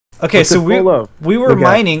Okay, What's so it full of? we were Look at-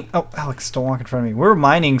 mining. Oh, Alex, don't walk in front of me. We were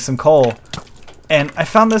mining some coal, and I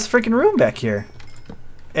found this freaking room back here.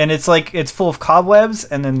 And it's like it's full of cobwebs,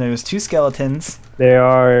 and then there's 2 skeletons. They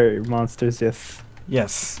are monsters, yes.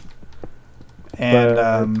 Yes.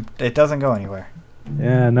 And it doesn't go anywhere.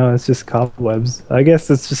 Yeah, no, it's just cobwebs. I guess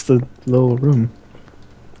it's just a little room.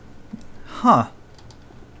 Huh.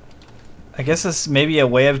 I guess it's maybe a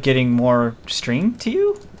way of getting more string to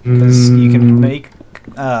you? Because you can make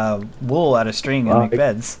wool out of string and make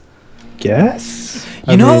beds. Guess?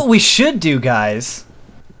 You know what we should do, guys?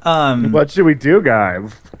 What should we do,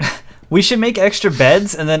 guys? We should make extra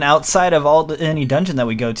beds, and then outside of any dungeon that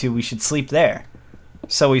we go to, we should sleep there.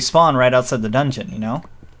 So we spawn right outside the dungeon, you know?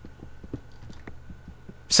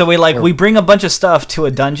 So we bring a bunch of stuff to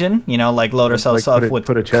a dungeon, you know, like load ourselves up with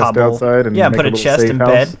put a chest cobble. outside and put make a little chest safe and house?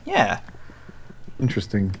 bed. Yeah.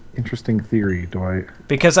 Interesting theory, Dwight.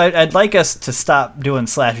 Because I'd like us to stop doing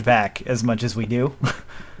 /back as much as we do.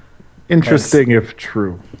 Interesting if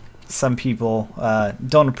true. Some people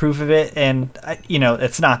don't approve of it, and you know,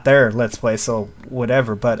 it's not their Let's Play, so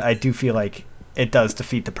whatever. But I do feel like it does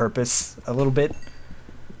defeat the purpose a little bit.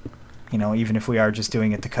 You know, even if we are just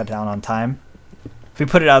doing it to cut down on time. If we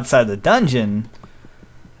put it outside the dungeon,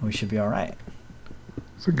 we should be all right.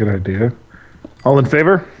 It's a good idea. All in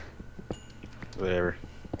favor? Whatever.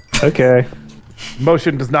 Okay.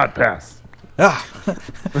 Motion does not pass. Ah,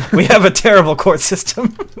 we have a terrible court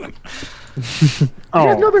system.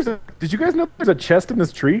 Did you guys know there's a chest in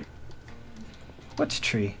this tree? Which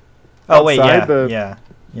tree? Oh wait, Outside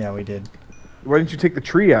yeah, we did. Why didn't you take the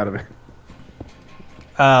tree out of it?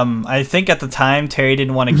 I think at the time Terry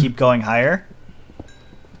didn't want to keep going higher.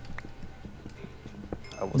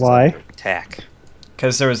 Why? Attack.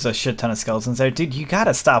 Because there was a shit ton of skeletons there. Dude, you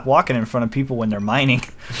gotta stop walking in front of people when they're mining.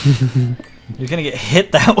 You're gonna get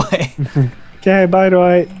hit that way. Okay, bye,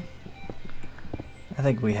 Dwight. I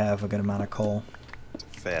think we have a good amount of coal.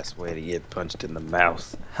 Fast way to get punched in the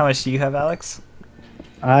mouth. How much do you have, Alex?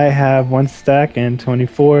 I have 1 stack and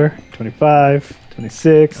 24, 25,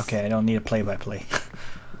 26. Okay, I don't need a play-by-play.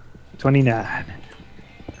 29.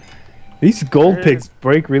 These gold pigs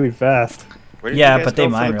break really fast. Where did Yeah, you guys but they go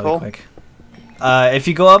for mine the really coal? quick. If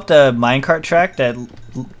you go up the minecart track that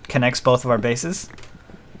connects both of our bases,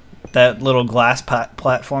 that little glass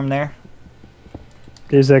platform there.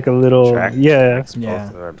 There's like a little Track yeah. connects both Yeah.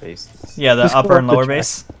 of our bases. Yeah, the Just go upper and up the lower track.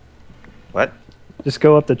 base. What? Just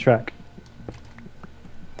go up the track,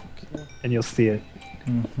 and you'll see it.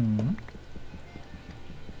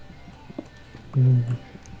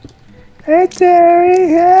 Hey Terry,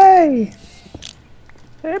 hey!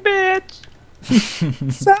 Hey, bitch!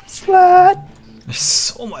 Sup, slut? There's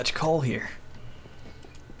so much coal here.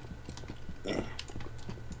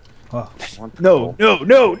 Oh. No.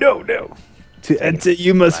 To enter,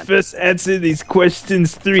 you must first answer these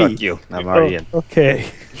questions 3. Fuck you. I'm already in. Okay.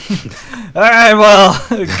 All right, well,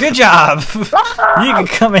 good job. You can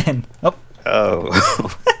come in. Oh,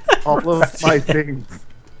 Oh. All of my things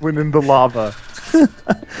went in the lava.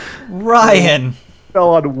 Ryan.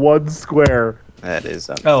 Fell on 1 square. That is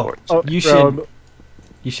Oh, unfortunate. you round.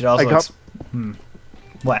 should also. I got-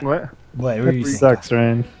 What? What? What were you That saying? sucks,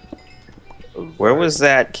 Ryan. Where was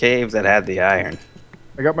that cave that had the iron?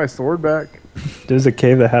 I got my sword back. There's a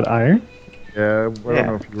cave that had iron. Yeah, I don't Yeah.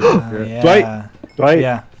 know if you were there. Yeah. Dwight. Dwight.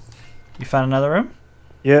 Yeah. You found another room?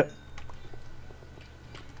 Yep.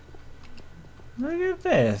 Look at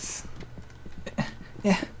this.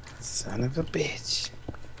 Yeah. Son of a bitch.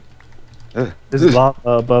 There's lava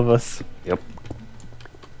above us. Yep.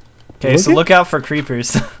 Okay, so Look at- look out for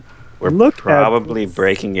creepers. We're Look at probably this.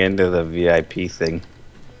 breaking into the VIP thing.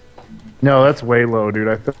 No, that's way low, dude.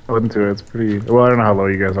 I fell into it. It's pretty. Well, I don't know how low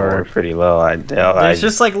you guys We're are. pretty low. I There's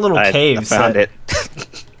just like little caves. I found that-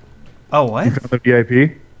 it. Oh, what? On the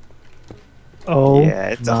VIP. Oh. Yeah,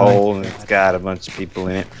 it's a my hole and God. it's got a bunch of people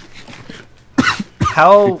in it.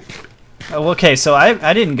 How? Oh, okay, so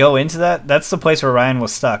I didn't go into that. That's the place where Ryan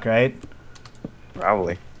was stuck, right?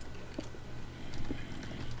 Probably.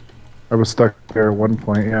 I was stuck there at one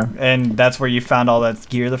point. Yeah. And that's where you found all that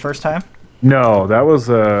gear the first time? No, that was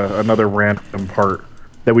another random part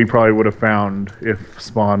that we probably would have found if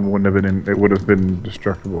spawn wouldn't have been. It would have been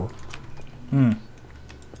destructible. Hmm.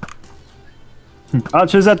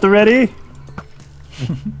 Archers at the ready.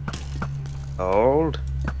 Hold.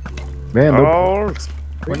 Man, look. Hold.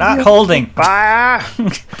 We're not holding. Fire!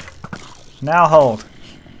 Now hold.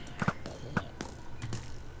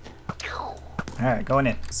 Alright, going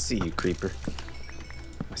in. I see you, creeper.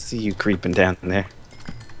 I see you creeping down there.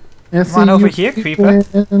 Come on over here, creeper.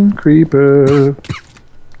 Creeper.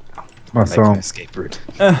 My Make an song. escape route.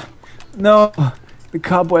 No. The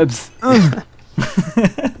cobwebs.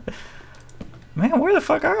 Man, where the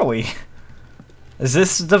fuck are we? Is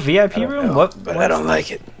this the VIP room? know, What? But I don't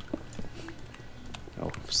like it. Oh,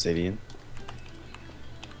 obsidian.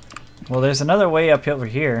 Well, there's another way up over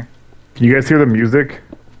here. Can you guys hear the music?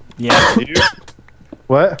 Yeah.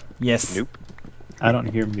 What? Yes. Nope. I don't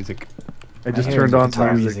hear music. I just hear turned on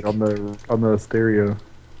guitar music on the stereo.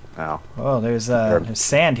 Oh. Oh, there's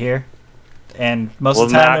sand here, and most We'll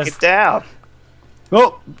of the time knock there's. it down.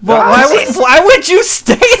 Oh, Well, why would you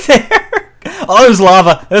stay there? Oh, there's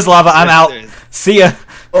lava. There's lava. I'm out. There's- See ya.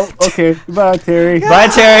 oh, okay. Goodbye, Terry. Bye,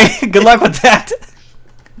 Terry. Good luck with that.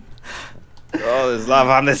 Oh, there's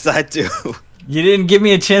lava on this side too. You didn't give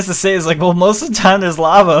me a chance to say. It's like, well, most of the time there's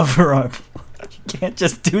lava over on. You can't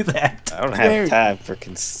just do that. I don't have time for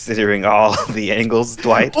considering all the angles,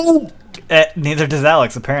 Dwight. Oh, Neither does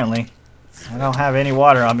Alex, apparently. I don't have any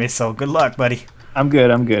water on me, so good luck, buddy. I'm good.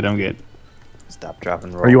 I'm good. I'm good. Stop, drop,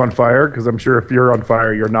 and roll. Are you on fire? Because I'm sure if you're on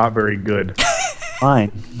fire, you're not very good.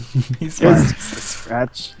 Fine. He's fine. Just a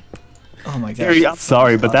scratch. Oh my gosh. Terry, I'm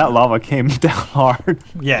sorry, but that lava came down hard.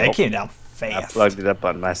 Yeah, it came down I fast. plugged it up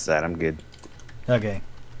on my side. I'm good. Okay,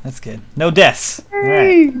 that's good. No deaths. All right.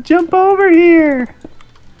 Hey, jump over here.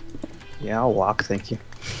 Yeah, I'll walk. Thank you.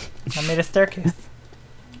 I made a staircase.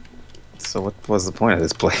 So what was the point of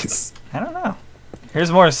this place? I don't know.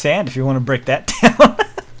 Here's more sand if you want to break that down.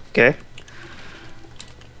 Okay.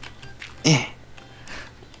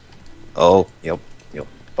 Oh, yep.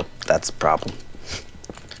 Oh, that's a problem.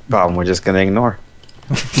 Problem we're just gonna ignore.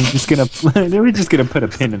 We're just gonna put a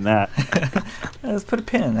pin in that. Let's put a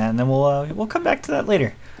pin in that, and then we'll come back to that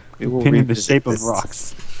later. We will Pin in the revisit shape this. of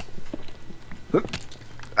rocks. All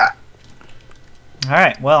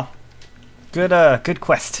right. Well, good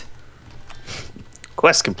quest.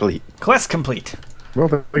 Quest complete. Quest complete. Well,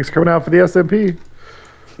 thanks for coming out for the SMP.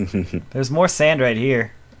 There's more sand right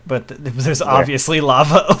here, but there's obviously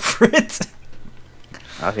lava over it.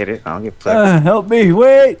 I'll hit it. I'll get plugged. Help me!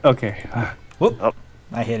 Wait. Okay. Whoop! Oh.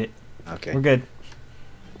 I hit it. Okay. We're good.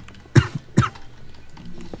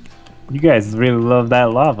 You guys really love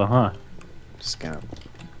that lava, huh? Just gonna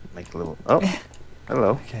make a little. Oh,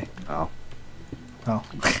 hello. Okay. Oh, Oh.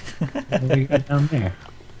 What do we got down there?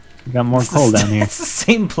 We got more coal down here. It's the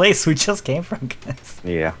same place we just came from, guys.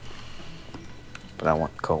 yeah. But I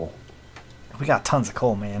want coal. We got tons of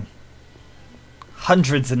coal, man.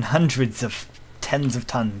 Hundreds and hundreds of tens of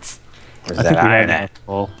tons. Where's I that think we iron have at? enough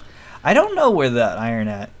coal. I don't know where that iron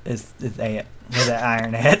at is at. Where that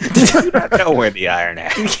iron at? I know where the iron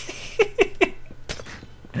at.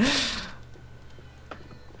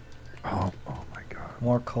 Oh my god.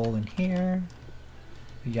 More coal in here.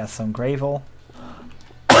 We got some gravel.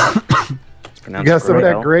 It's You got some of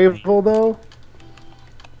that Gravel. gravel though?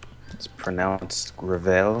 It's pronounced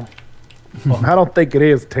Gravel. I don't think it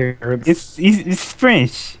is, Terrence. It's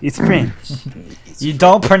French. It's French. You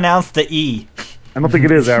don't pronounce the E. I don't think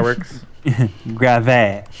it is, Alex.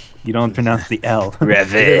 Gravet. You don't pronounce the L.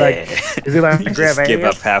 Gravel. Is it like Just gravel? give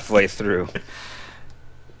up halfway through.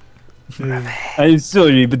 I'm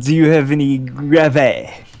sorry, but do you have any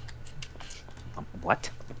gravet? What?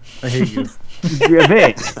 I hate you.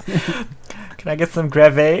 Gravet. Can I get some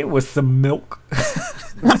gravet with some milk?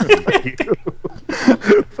 Fuck you.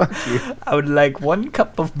 Fuck you. I would like 1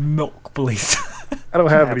 cup of milk, please. I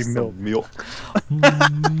don't have any some milk.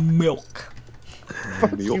 Milk.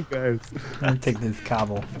 Fuck you guys. Let me take this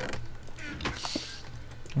cobble.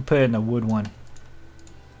 I'll put it in a wood one.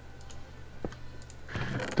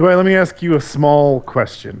 Dwight, let me ask you a small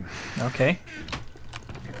question. Okay.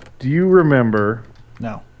 Do you remember?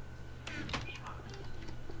 No.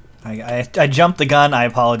 I jumped the gun. I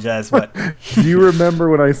apologize, but Do you remember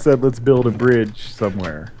when I said let's build a bridge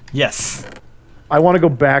somewhere? yes. I want to go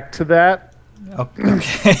back to that.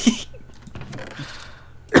 Okay.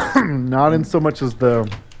 Not in so much as the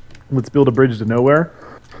let's build a bridge to nowhere.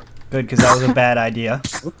 Good, because that was a bad idea.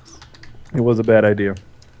 It was a bad idea.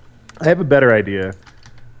 I have a better idea.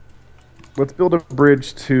 Let's build a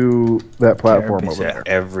bridge to that platform over They're there.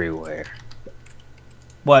 everywhere.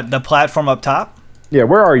 What, the platform up top? Yeah,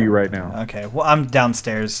 where are you right now? Okay, well, I'm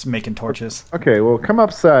downstairs making torches. Okay, well, come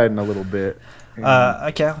upside in a little bit.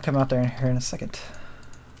 Okay, I'll come out there here in a second.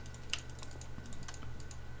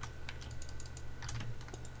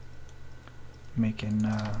 Making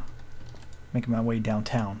my way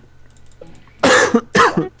downtown.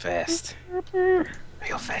 Fast. Real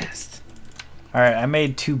fast. Alright, I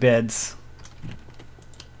made 2 beds.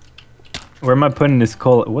 Where am I putting this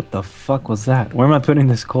coal? What the fuck was that? Where am I putting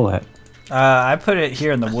this coal at? I put it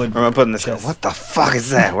here in the wood. Where am I putting this? chest. What the fuck is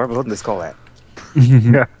that? Where am I putting this coal at?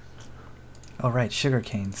 Yeah. Oh, right, sugar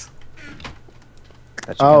canes.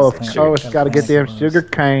 Oh, Sugar oh, it's cane. got to get damn Close. sugar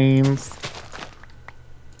canes.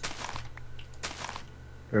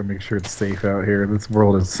 Gotta make sure it's safe out here. This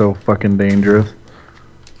world is so fucking dangerous.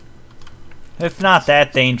 It's not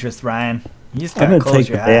that dangerous, Ryan. You just I'm gotta gonna close take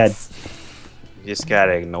your the bad. eyes. You just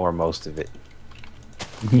gotta ignore most of it.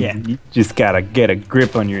 Yeah. You just gotta get a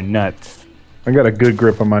grip on your nuts. I got a good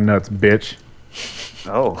grip on my nuts, bitch.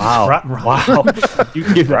 Oh, Wow. Wow.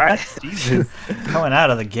 You give Right. that? Jesus. Coming out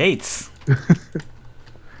of the gates. that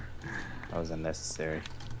was unnecessary.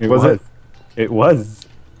 It Was it? It was.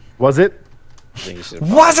 Was it? I think you should.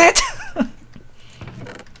 Was it?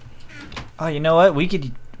 Oh, you know what? We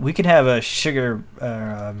could have a sugar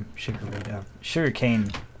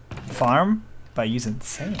cane farm by using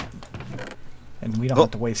sand, and we don't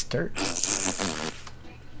have to waste dirt.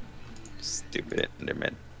 Stupid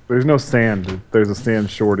Enderman. There's no sand. There's a sand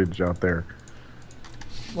shortage out there.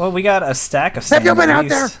 Well, we got a stack of sand. you been at out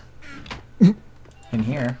there? least in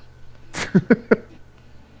here.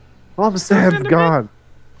 All the sand's gone.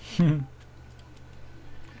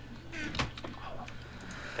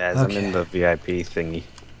 Guys, I'm in the VIP thingy.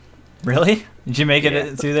 Really? Did you make Yeah.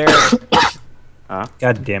 it through there?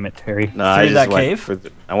 God damn it, Terry. No, I Through just that went.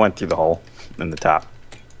 cave? I went through the hole in the top.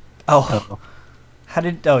 Oh, Oh. how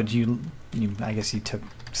did? Oh, did you? I guess you took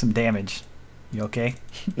some damage. You okay?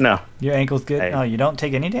 No, Your ankle's good. Hey. Oh, you don't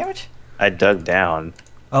take any damage? I dug down.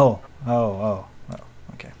 Oh.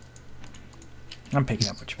 Okay. I'm picking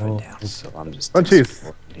up what you're putting down. So I'm just Oh, jeez.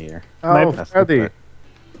 exploring here. Oh, Nothing Freddy. but-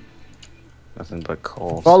 Nothing but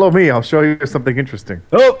coal. Follow me. I'll show you something interesting.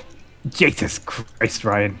 Oh! Jesus Christ,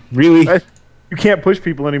 Ryan. Really? Hey, you can't push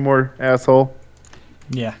people anymore, asshole.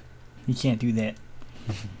 Yeah, you can't do that.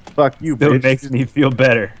 Fuck you, Still bitch. makes me feel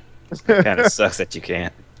better. Kind of sucks that you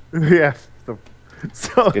can't. Yeah.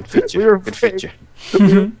 So Good feature. we were Good playing- feature.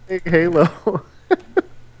 we were playing Halo.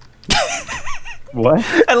 What?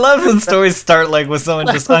 I love when stories start like with someone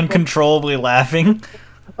just uncontrollably laughing.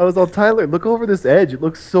 I was all, Tyler, look over this edge. It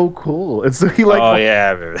looks so cool. And so he like Oh yeah.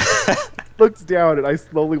 I remember that. looks down, and I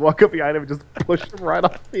slowly walk up behind him and just push him right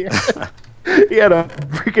off the edge. He had a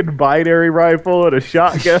freaking binary rifle and a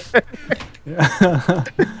shotgun.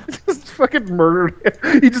 Just fucking murdered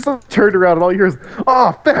him. He just turned around, and all you hear is,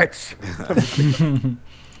 "Oh, fetch!"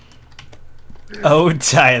 Oh,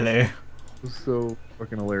 Tyler. It was so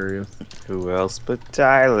fucking hilarious. Who else but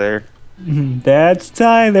Tyler? That's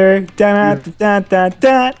Tyler. Da da da da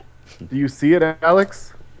da. Do you see it,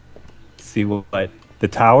 Alex? See what? The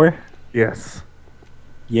tower? Yes.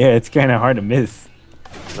 Yeah, it's kind of hard to miss.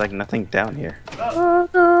 There's like nothing down here.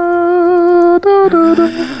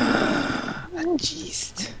 A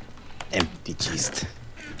cheese. Empty cheese.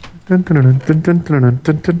 He's looking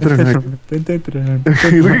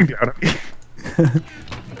down at me.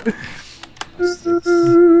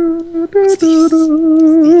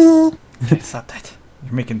 Okay, stop that.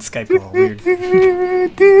 You're making Skype go all weird.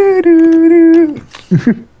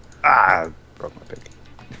 Ah, broke my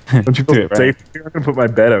pick. Don't you Do feel it, right? safe here? I'm gonna put my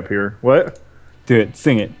bed up here. What? Do it.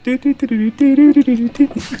 Sing it.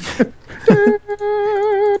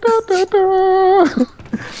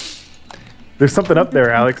 There's something up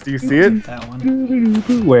there, Alex. Do you see it? That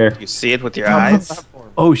one. Where? You see it with your eyes?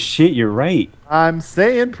 Oh shit, you're right. I'm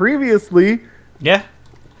saying previously. Yeah.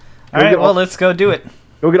 All Go right. get Well, all- let's go do it.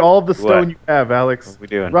 Go get all of the stone What? you have, Alex. What we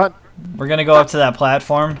doing? Run. We're gonna go up to that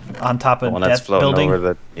platform on top The of one that's Death floating Building. over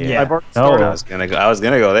the. Yeah. I've already No. I started. was gonna go. I was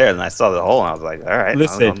gonna go there, and I saw the hole, and I was like, "All right,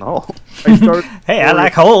 Listen. I'm on the hole." I started. Hey, I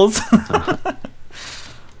like holes.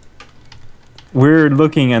 We're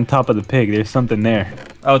looking on top of the pig. There's something there.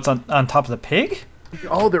 Oh, it's on top of the pig?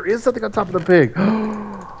 Oh, there is something on top of the pig.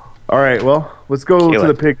 All right, well, let's go Kill to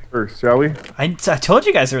it. the pig first, shall we? I told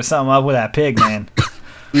you guys there was something up with that pig, man.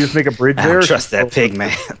 We just make a bridge I there. don't trust that pig,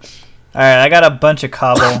 man. All right, I got a bunch of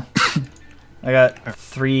cobble. I got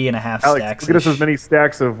 3.5 Alex, stacks. get us as many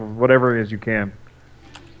stacks of whatever it is you can.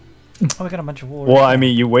 Oh, I got a bunch of wool. Well, I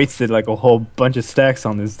mean, you wasted like a whole bunch of stacks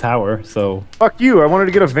on this tower, so. Fuck you! I wanted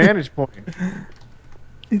to get a vantage point.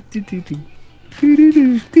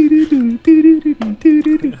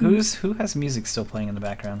 Who has music still playing in the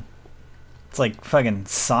background? It's like fucking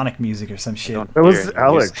Sonic music or some shit. Don't That was hear any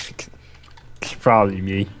Alex. music. Probably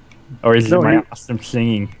me. Or is No, it my you- awesome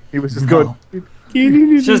singing? He was just No. going.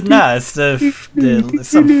 It's just it's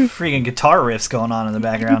some freaking guitar riffs going on in the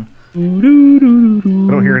background. I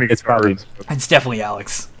don't hear any It's probably. guitars. It's definitely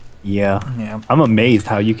Alex. Yeah. Yeah. I'm amazed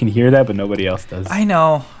how you can hear that, but nobody else does. I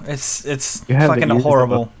know. It's You have the fucking ears of a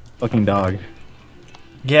horrible. fucking dog.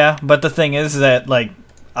 Yeah, but the thing is that like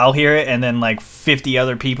I'll hear it and then like 50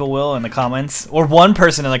 other people will in the comments, or one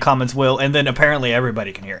person in the comments will, and then apparently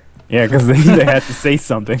everybody can hear it. Yeah, because they had to say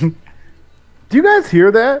something. Do you guys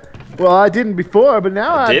hear that? Well, I didn't before, but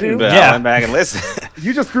now I Didn't, do. but Yeah. I went back and listened.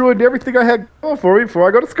 You just ruined everything I had going for me before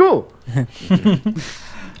I go to school.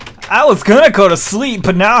 I was gonna go to sleep,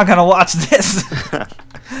 but now I'm gonna watch this.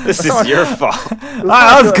 This is your fault.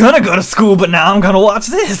 I was gonna go to school, but now I'm gonna watch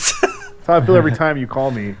this. That's how I feel every time you call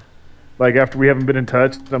me. Like, after we haven't been in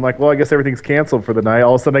touch, I'm like, well, I guess everything's canceled for the night.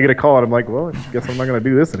 All of a sudden I get a call, and I'm like, well, I guess I'm not going to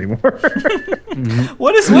do this anymore.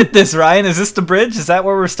 What is with this, Ryan? Is this the bridge? Is that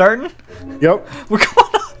where we're starting? Yep. We're going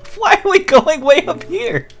up. Why are we going way up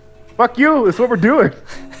here? Fuck you. That's what we're doing.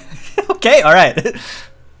 Okay, all right.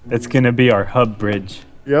 It's gonna be our hub bridge.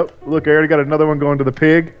 Yep. Look, I already got another one going to the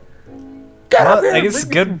pig. Well, I guess it's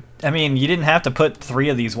good. I mean, you didn't have to put 3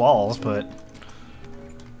 of these walls, but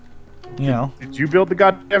you know. Did you build the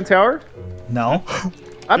goddamn tower? No.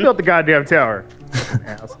 I built the goddamn tower.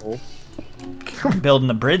 Asshole. I'm building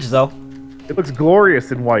a bridge, though. It looks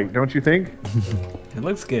glorious in white, don't you think? It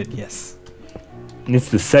looks good, yes. And it's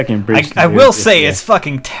the second bridge. I will say it's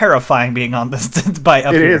fucking terrifying being on this by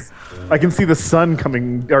up It here. is. I can see the sun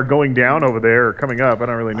coming or going down over there or coming up. I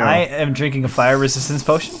don't really know. I am drinking a fire resistance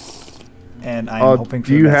potion, and I'm hoping for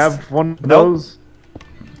do you the best. have one of Nope. those?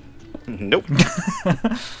 Nope.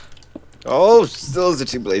 Oh, those are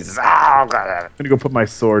 2 blazes. Oh, God. I'm gonna go put my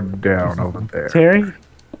sword down over there. Terry,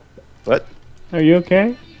 What? are you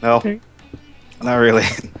okay? No, Okay. not really.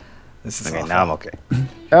 This is Okay, awful. now I'm okay.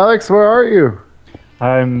 Alex, where are you?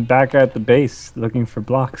 I'm back at the base looking for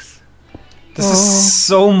blocks. This is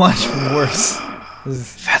so much worse.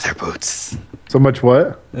 Feather boots. So much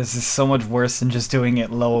what? This is so much worse than just doing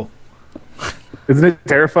it low. Isn't it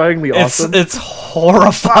terrifyingly awesome? It's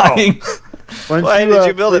horrifying. Why did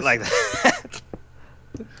you build it like that?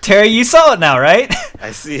 Terry, you saw it now, right?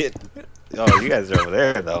 I see it. Oh, you guys are over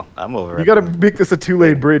there, though. I'm over. You gotta make this a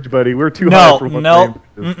 2-lane bridge, buddy. We're too high No, for one no.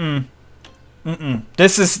 lane.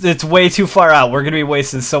 It's way too far out. We're gonna be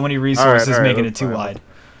wasting so many resources all right, making it that's too fine. wide.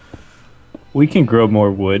 We can grow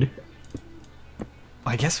more wood.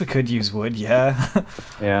 I guess we could use wood, yeah.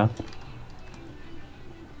 Yeah.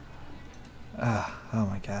 Oh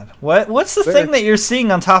my god. What's the There. thing that you're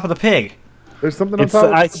seeing on top of the pig? There's something on It's, top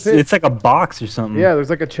of the pig. it's like a box or something. Yeah,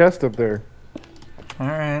 there's like a chest up there.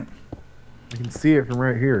 Alright. You can see it from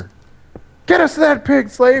right here. Get us that pig,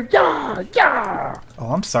 slave! Yeah! Yeah! Oh,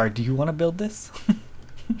 I'm sorry. Do you want to build this?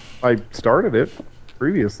 I started it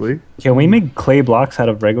previously. Can we make clay blocks out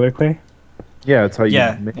of regular clay? Yeah, that's how you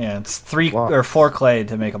Yeah, make yeah. It's 3 blocks. or 4 clay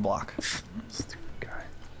to make a block. Stupid guy.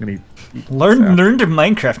 I'm gonna eat Learn to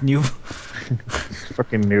Minecraft, noob.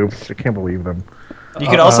 fucking noobs. I can't believe them. You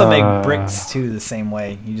could also make bricks too the same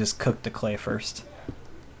way. You just cook the clay first.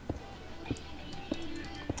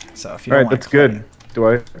 So if you don't Alright, want that's clay- good. Do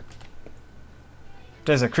I...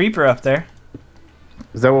 There's a creeper up there.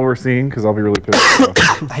 Is that what we're seeing? Because I'll be really pissed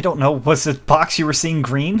off. I don't know. Was the box you were seeing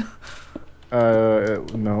green?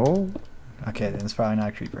 No. Okay, then it's probably not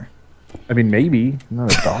a creeper. I mean, maybe.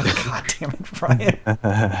 Not a dog. God damn it,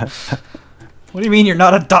 Ryan. What do you mean you're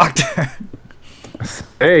not a doctor?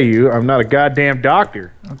 Hey, you. I'm not a goddamn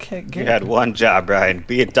doctor. Okay, You good. had one job, Brian.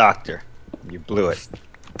 Be a doctor. You blew it.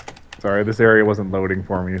 Sorry, this area wasn't loading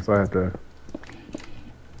for me, so I had to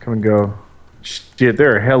come and go. Shit,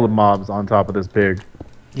 there are hella mobs on top of this pig.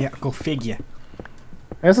 Yeah, go figure.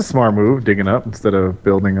 That's a smart move, digging up instead of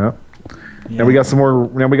building up. Yeah. Now we got some more.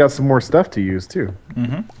 Now we got some more stuff to use too.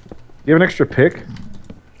 Mm-hmm. You have an extra pick?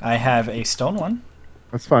 I have a stone one.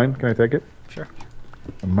 That's fine. Can I take it? Sure.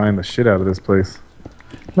 I'll mine the shit out of this place.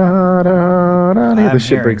 Da, da, da, I'm the shit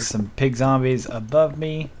hearing breaks some pig zombies above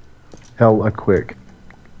me. hella quick.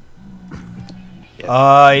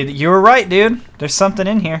 You were right, dude. There's something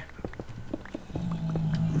in here.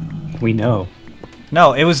 We know.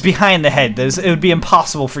 No, it was behind the head. It would be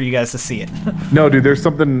impossible for you guys to see it. No, dude, there's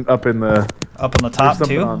something up in the. Up on the There's top,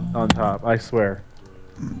 something too? on top. I swear.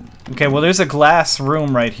 Okay, well, there's a glass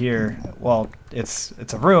room right here. Well, it's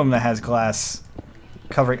a room that has glass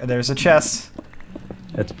covering. There's a chest.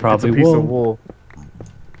 That's probably it's a piece wool. of wool.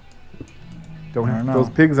 Don't I don't know. those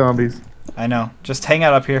pig zombies. I know. Just hang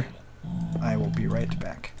out up here. I will be right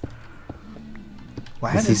back.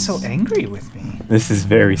 Why are This they is- so angry with me? This is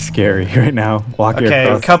very scary right now. Walking Okay, a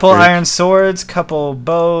across the couple bridge. iron swords, couple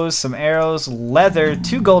bows, some arrows, leather,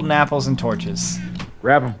 2 golden apples, and torches.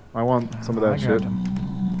 Grab them. I want some of I that shit. grabbed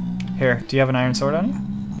 'em. Here, do you have an iron sword on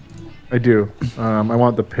you? I do. I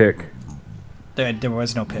want the pick. There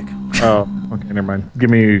was no pick. Oh, okay, never mind. Give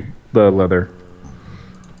me the leather.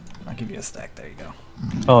 I'll give you a stack. There you go.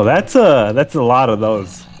 Oh, that's a lot of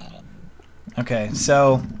those. Okay,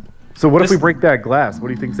 so So what if This- we break that glass? What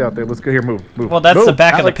do you think's out there? Let's go here. Move. Move. well, that's Move, the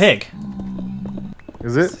back Alex. of the pig.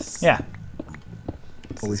 Is it? Yeah,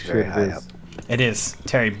 This Holy is shit! very It high is. up. It is.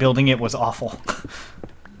 Terry, building it was awful.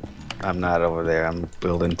 I'm not over there. I'm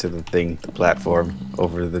building to the thing, the platform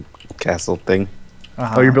over the castle thing.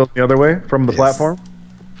 Oh, you're building the other way from the platform?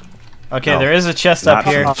 Okay, No, there is a chest not up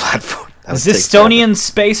here. from the platform. That would take Zistonian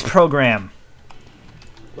space program.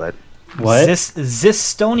 forever. What?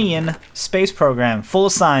 Zistonian space program. Full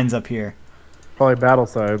of signs up here. Probably battle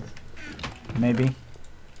sides. Maybe.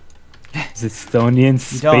 Estonian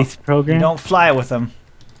space program? You don't fly with them.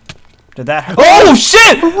 Did that hurt? Oh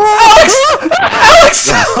shit! Alex! Alex!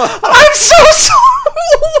 I'm so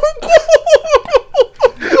sorry!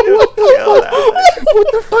 What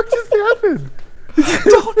the fuck just happened?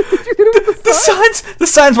 The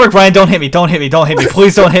signs work. Ryan, don't hit me. Don't hit me. Don't hit me.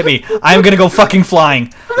 Please don't hit me. I'm gonna go fucking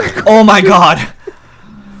flying. Oh my god.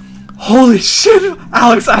 Holy shit.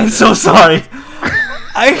 Alex, I'm so sorry.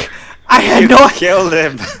 I had no... Killed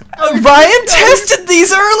him. Ryan tested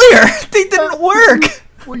these earlier. They didn't work.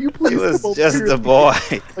 Will you please He was come over just here? a boy.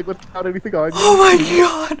 Like without anything on you. Oh my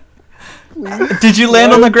god. Please? Did you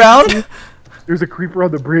land on the ground? There's a creeper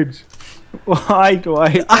on the bridge. Why do I...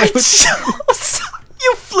 You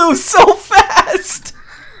flew so fast.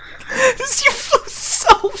 You flew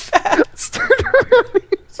so fast.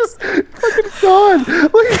 It's just fucking gone.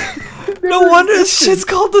 Like, No wonder this shit's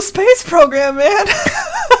called the space program, man.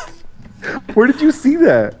 Where did you see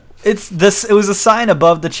that? It's this. It was a sign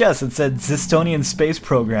above the chest. It said Zistonian space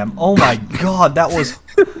program. Oh my god, that was.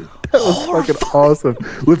 That was fucking awesome.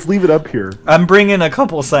 Let's leave it up here. I'm bringing a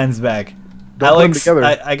couple signs back. Don't put them Alex, together.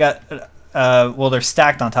 I got. Well, they're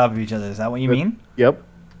stacked on top of each other. Is that what you mean? Yep.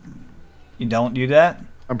 You don't do that?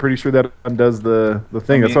 I'm pretty sure that undoes the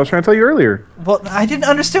thing. That's Okay. what I was trying to tell you earlier. Well, I didn't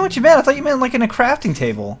understand what you meant. I thought you meant like in a crafting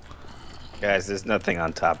table. Guys, there's nothing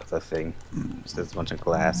on top of the thing. Just a bunch of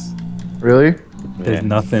glass. Really? There's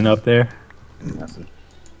nothing up there. Nothing.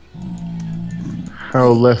 How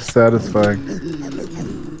less satisfying.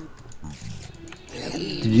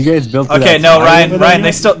 Did you guys build to Okay, that no, spire Ryan, over there Ryan,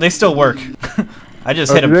 yet? they still work. I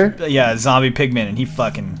just Oh, hit do a yeah, zombie pigman, and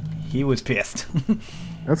he was pissed.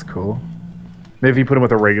 That's cool. Maybe if you put them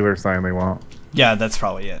with a regular sign they want. Yeah, that's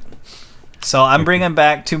probably it. So I'm bringing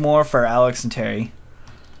back 2 more for Alex and Terry.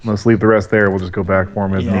 Let's leave the rest there. We'll just go back for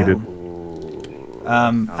them as Yeah. needed.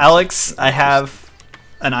 Alex, I have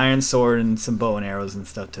an iron sword and some bow and arrows and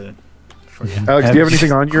stuff for you. Alex, do you have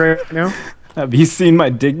anything on you right now? Have you seen my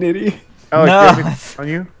dignity? Alex, do you No. have anything on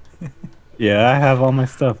you? Yeah, I have all my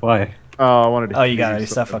stuff. Why? Oh, I wanted to. Oh, you hear got all your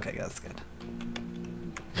something. stuff? Okay, that's good.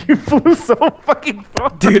 You flew so fucking far.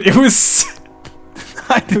 Dude, it was...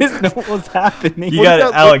 I didn't know what was happening. You What got does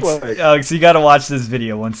it, that Alex. look like? Alex, you got to watch this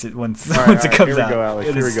video once it All right, comes here out. we go, Alex.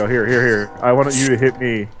 It Here we is- go. Here. I want you to hit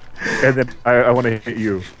me, and then I want to hit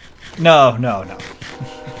you. No.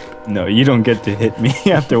 No, you don't get to hit me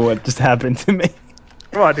after what just happened to me.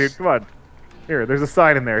 Come on, dude. Come on. Here, there's a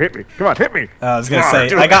sign in there. Hit me. Come on, hit me. I was gonna Come on,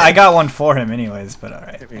 say do I got one for him anyways, but all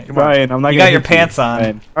right. Hit me. Come on. Ryan, I'm not You gonna got your hit pants on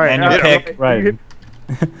Ryan, All right, and your Alex, pick. you Ryan.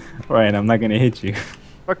 hit- Ryan, I'm not gonna hit you.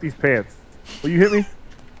 Fuck these pants. Will you hit me?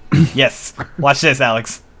 Yes. Watch this,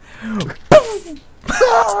 Alex.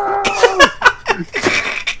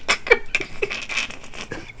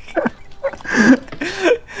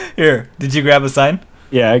 Here, did you grab a sign?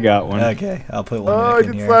 Yeah, I got one. Okay, I'll put one Oh, I back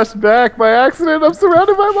in get here. slashed back by accident. I'm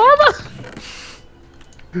surrounded by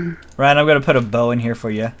lava. Ryan, I'm gonna put a bow in here for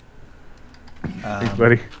you. Thanks,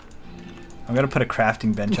 buddy. I'm gonna put a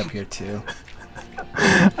crafting bench up here too.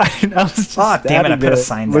 I was just Ah, damn it, I standing put a there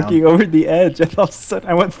sign down. looking over the edge, and all of a sudden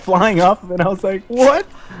I went flying up, and I was like, "What?"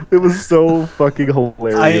 It was so fucking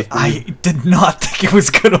hilarious. I did not think it was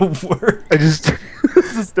gonna work. I just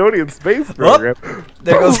this Estonian space program.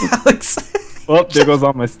 There goes Alex. Well, there goes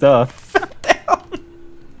all my stuff.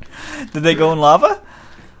 Did they go in lava?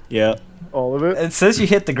 Yeah, All of it. It says you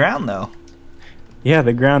hit the ground though. yeah,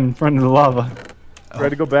 the ground in front of the lava. Try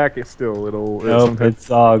to go back. It's still. It'll. Nope, sometimes,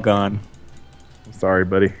 it's all gone. I'm sorry,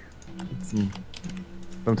 buddy.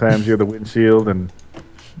 Sometimes you're the windshield, and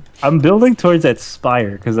I'm building towards that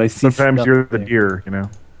spire because I see. sometimes stuff you're the there. deer. You know.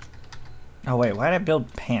 Oh wait, why did I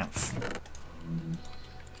build pants?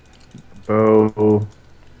 Oh.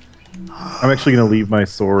 I'm actually gonna leave my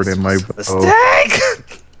sword and my bow.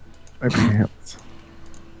 Mistake! My pants.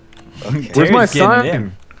 Okay. Where's my Terry's getting it in.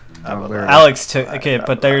 sign? Oh, there it is. Alex took. Okay,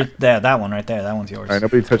 but there, that one right there. That one's yours. All right,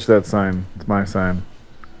 nobody touch that sign. It's my sign.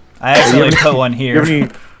 I actually put one Do you here. have any?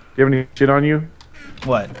 Do you have any shit on you?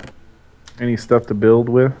 What? Any stuff to build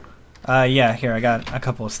with? Yeah. Here, I got a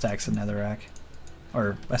couple of stacks of netherrack,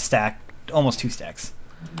 or a stack, almost 2 stacks.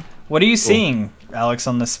 What are you seeing, Alex,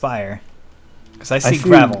 on the spire? Because I see see-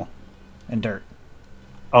 gravel and dirt.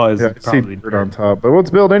 Oh, it's Yeah, I see probably dirt on top. But let's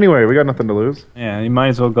build anyway. We got nothing to lose. Yeah, you might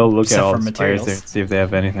as well go look Except at all for the spires materials. there and see if they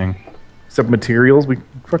have anything. Except materials.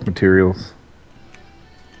 Fuck materials.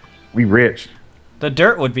 We rich. The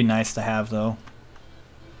dirt would be nice to have, though.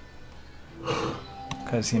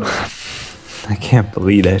 Because, you know... I can't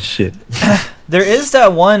believe that shit. There is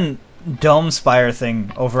that one dome spire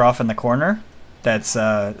thing over off in the corner that's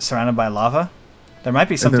surrounded by lava. There might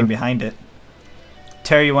be something behind it.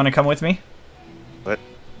 Terry, you want to come with me? What?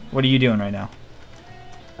 What are you doing right now?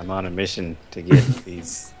 I'm on a mission to get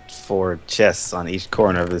these 4 chests on each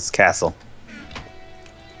corner of this castle.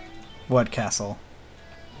 What castle?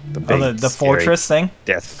 The big, the scary fortress thing?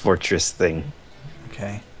 Death fortress thing.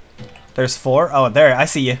 Okay. There's 4? Oh, there. I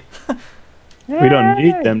see you. We don't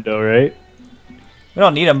need them though, right? We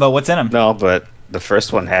don't need them, but what's in them? No, but the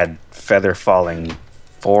first one had feather falling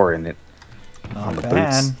 4 in it. On the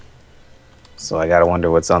boots. So I gotta wonder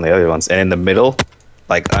what's on the other ones. And in the middle,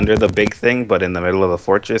 like under the big thing, but in the middle of the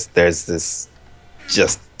fortress, there's this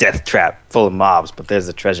just death trap full of mobs, but there's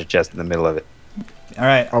a treasure chest in the middle of it. All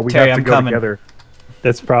right, Oh, we Terry, have to I'm go coming. together.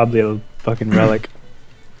 That's probably a fucking relic.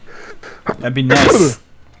 That'd be nice.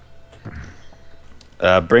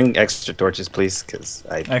 Bring extra torches, please, because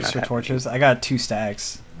I do not Extra have torches. I got 2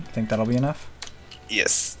 stacks. Think that'll be enough? any.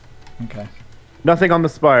 Yes. Okay. Nothing on the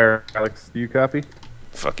spire, Alex. Do you copy?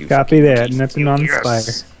 Fuck you. Copy fuck you, that. fuck you, Nothing fuck on you, the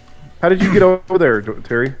yes. spire. How did you get over there,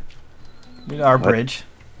 Terry? Our What? bridge.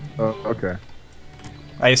 Oh, okay.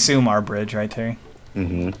 I assume our bridge, right, Terry?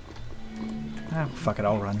 Mm-hmm. Oh, fuck it,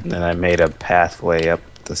 I'll run. Then I made a pathway up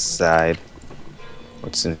the side.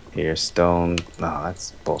 What's in here? Stone. No,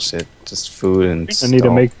 that's bullshit. Just food and I need to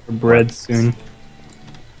stone. make bread soon.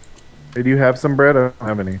 Hey, do you have some bread? I don't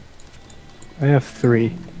have any. I have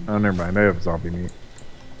 3. Oh, never mind. I have zombie meat.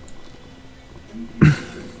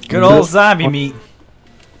 Good old zombie meat.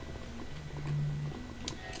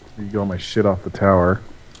 You get all my shit off the tower.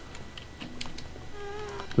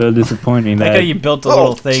 A little disappointing Like how that you built a Oh,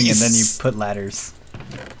 little thing and then you Jesus. put ladders.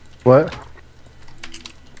 What? Come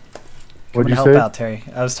What'd and you help say? out, Terry.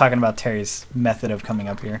 I was talking about Terry's method of coming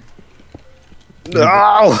up here.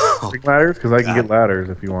 No! Bring ladders? Because I can God. get ladders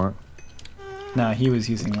if you want. No, he was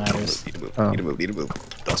using ladders. Need to move. Oh. Need to move. Need to move.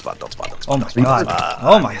 Don't spot. Don't spot. Don't spot. Oh my don't spot. god.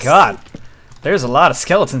 Oh my god. There's a lot of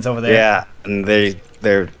skeletons over there. Yeah, and their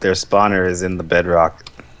spawner is in the bedrock.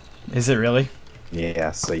 Is it really?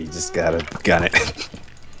 Yeah, so you just gotta gun it.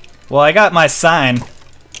 Well, I got my sign.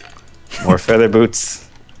 More feather boots.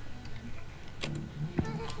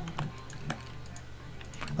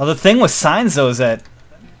 Well, the thing with signs, though, is that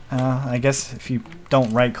I guess if you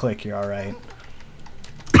don't right-click, you're all right.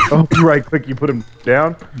 Oh, you right click, you put them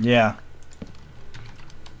down? Yeah.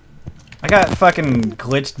 I got fucking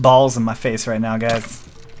glitched balls in my face right now, guys.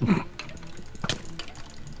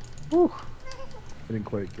 Whew. I didn't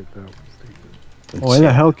quite get that. where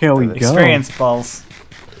the hell can we go? Experience balls.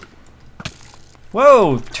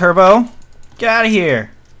 Whoa, Turbo! Get out of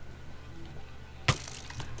here!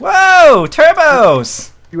 Whoa,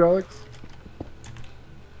 turbos! You, Alex?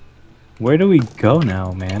 Where do we go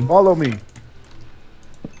now, man? Follow me.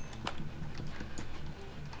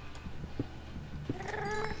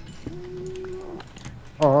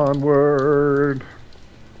 Onward.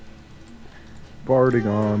 Barding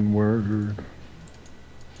onward.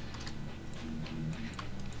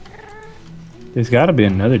 There's got to be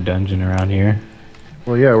another dungeon around here.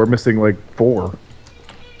 Well, yeah, we're missing like 4.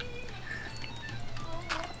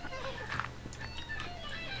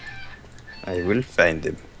 I will find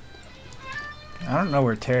him. I don't know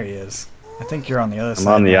where Terry is. I think you're on the other I'm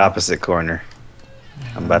side. on the now. opposite corner.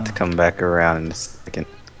 I'm about to come back around in a second.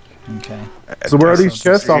 Okay. So where are these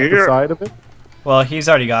So- chests off the side of it? Well, he's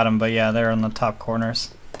already got them, but yeah, they're on the top corners.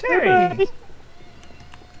 Terry!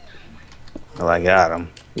 Well, I got him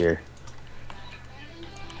here.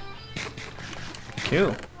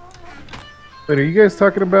 Cool. Wait, are you guys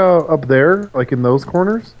talking about up there? Like in those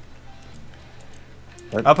corners?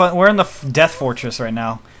 We're in the Death Fortress right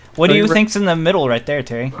now. What do Are you you think's in the middle right there,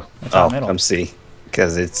 Terry? What's Oh, in the middle? come see.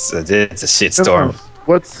 Because it's a shitstorm.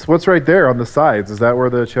 What's right there on the sides? Is that where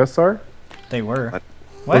the chests are? They were. What?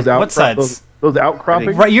 What? What sides? Those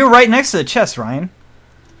outcroppings? Right, you're right next to the chest, Ryan.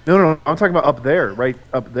 No. I'm talking about up there. Right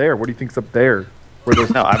up there. What do you think's up there? Where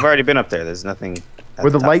those, No, I've already been up there. There's nothing. at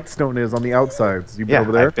where the top. light stone is on the outsides. You been Yeah,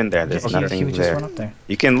 over there? I've been there. There's He nothing just there. went up there.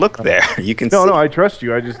 You can look there. You can No, see. no, I trust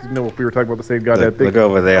you. I just didn't know if we were talking about the same goddamn Look, thing. look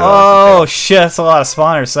over there. Oh shit, that's a lot of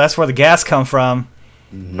spawners. So that's where the gas come from.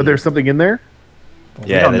 But there's something in there? Well,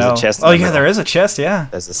 Yeah, we don't there's a know. chest in Oh the yeah, middle. there is a chest. Yeah.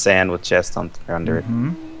 There's a sand with chest under it.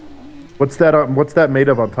 What's that made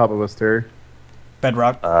of on top of us,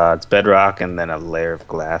 Bedrock. It's bedrock and then a layer of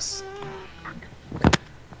glass.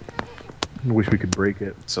 I wish we could break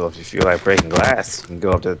it. So if you feel like breaking glass, you can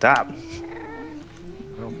go up to the top. I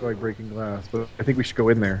don't feel like breaking glass, but I think we should go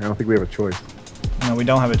in there. I don't think we have a choice. No, we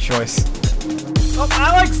don't have a choice. Oh,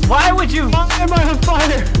 Alex, why would you? Why am I on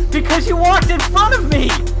fire? Because you walked in front of me!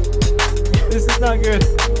 This is not good.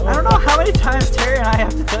 I don't know how many times Terry and I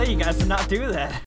have to tell you guys to not do that.